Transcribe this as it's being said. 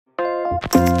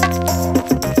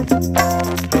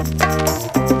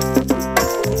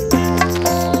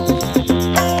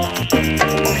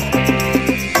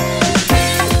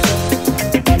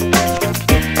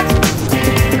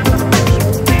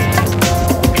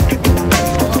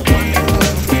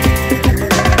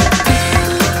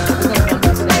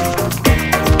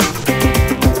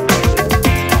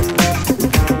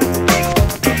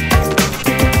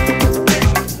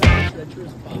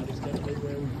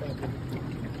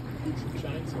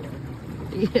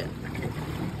Yeah.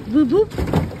 Boop boop.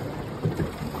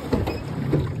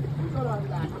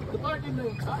 The boat didn't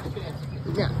even touch it.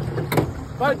 No.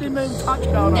 Boat didn't even touch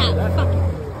going No, over there. fuck it.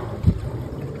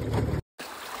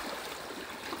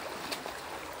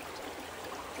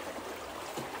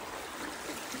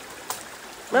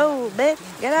 No, bitch,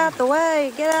 get out the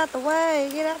way, get out the way,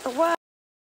 get out the way.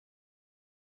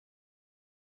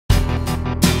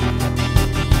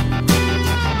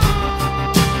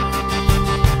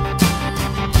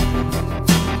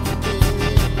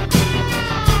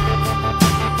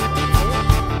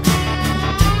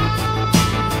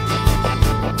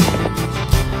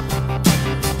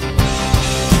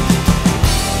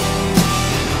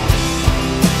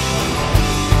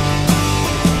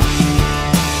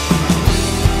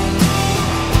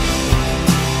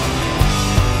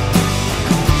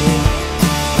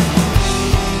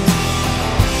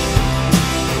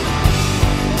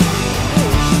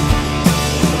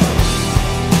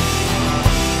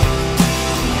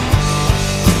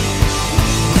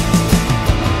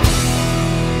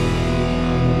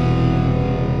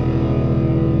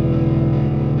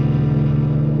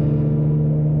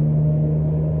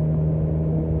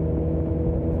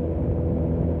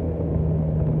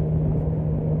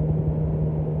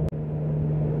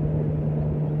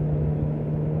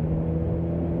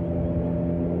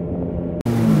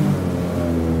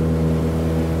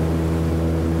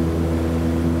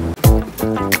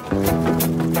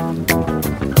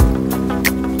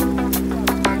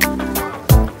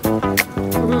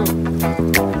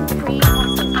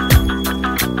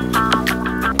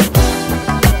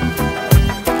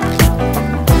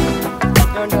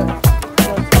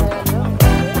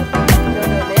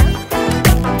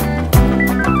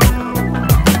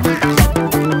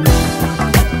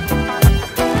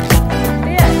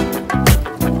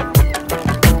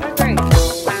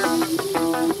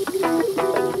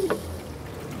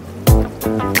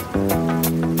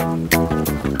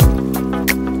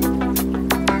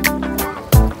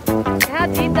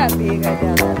 That beer go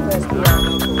down, that first beer?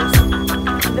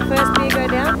 Did the first beer go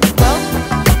down? Well?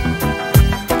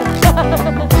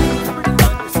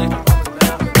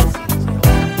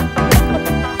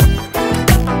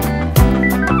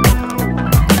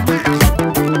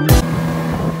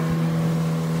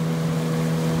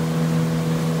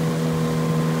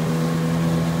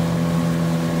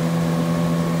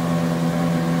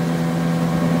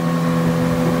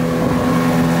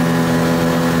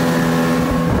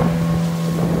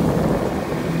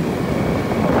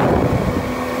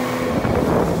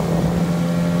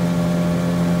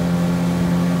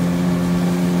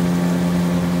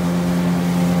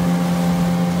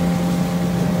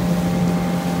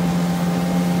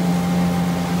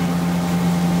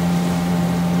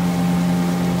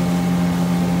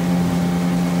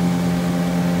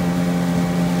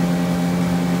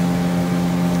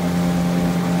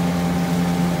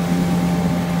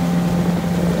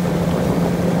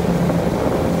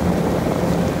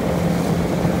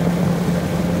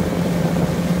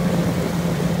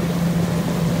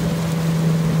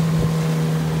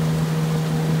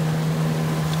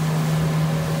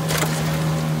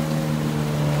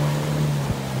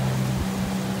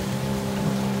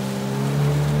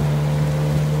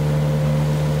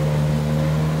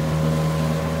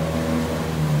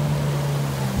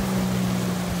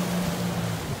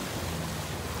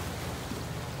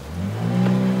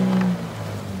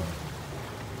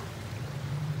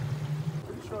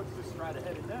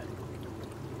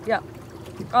 Yep.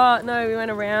 Oh, no, we went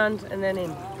around and then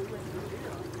in.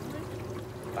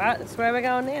 Right, that's where we're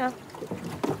going now.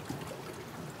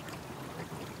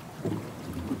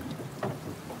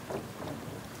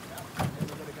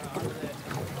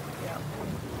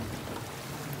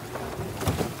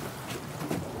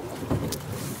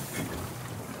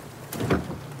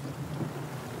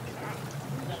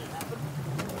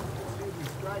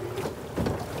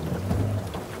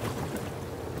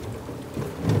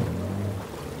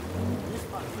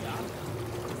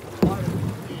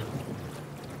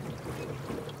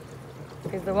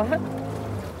 Is the what? Here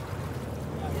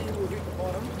we'll hit the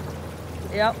bottom.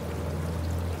 Yep.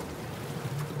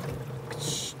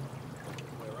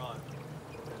 We're right.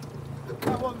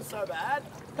 That wasn't so bad.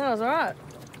 That was alright.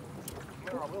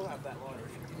 Yeah, I will have that lighter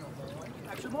shoot.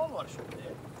 Actually, my lighter shoot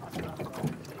there.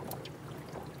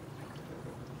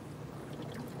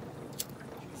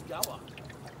 She's goer.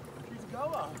 She's a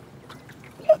goer.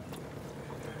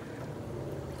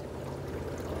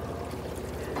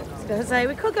 I was going to say,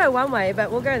 we could go one way,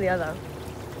 but we'll go the other.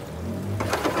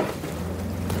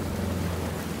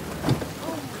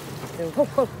 Whoa,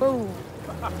 whoa,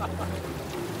 whoa.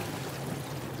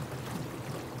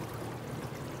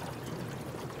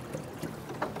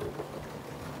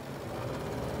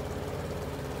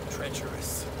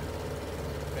 Treacherous.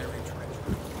 Very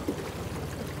treacherous.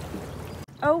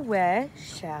 Oh, where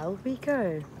shall we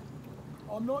go?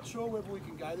 I'm not sure whether we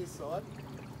can go this side.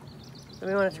 Do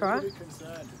we want to I'm a try? little bit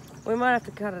concerned. We might have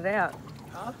to cut it out.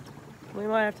 Huh? We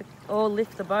might have to, or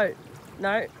lift the boat.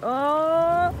 No.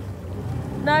 Oh.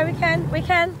 No, we can. We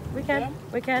can. We can. Yeah?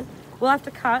 We can. We'll have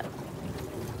to cut.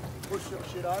 Push that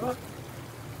shit over.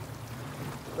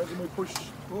 Reckon we push.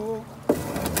 Oh.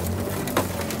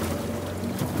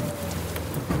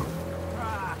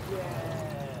 Ah,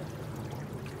 yeah.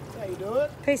 That's how you do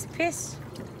it. Piece of piss.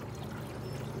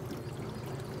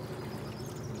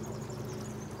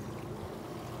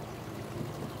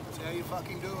 That's how you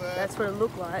fucking do it. That's what it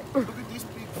looked like. Look at this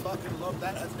big fucking log.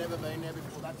 That has never been there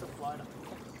before. That's a floater.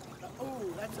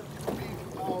 Oh, that's a big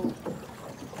old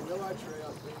willow tree.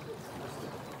 I think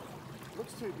it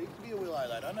looks too big to be a willow,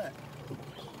 though, doesn't it?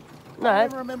 I No,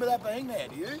 never remember that being there.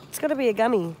 Do you? it's got to be a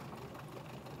gummy.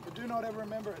 I do not ever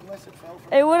remember it unless it fell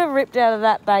from. It would have ripped out of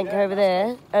that bank Yeah, over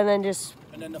there and then just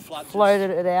And then the flood floated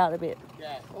it out a bit. Just,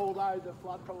 yeah. Although the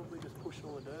flood probably just pushed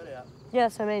all the dirt out. Yeah,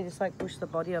 so I mean, just like push the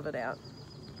body of it out.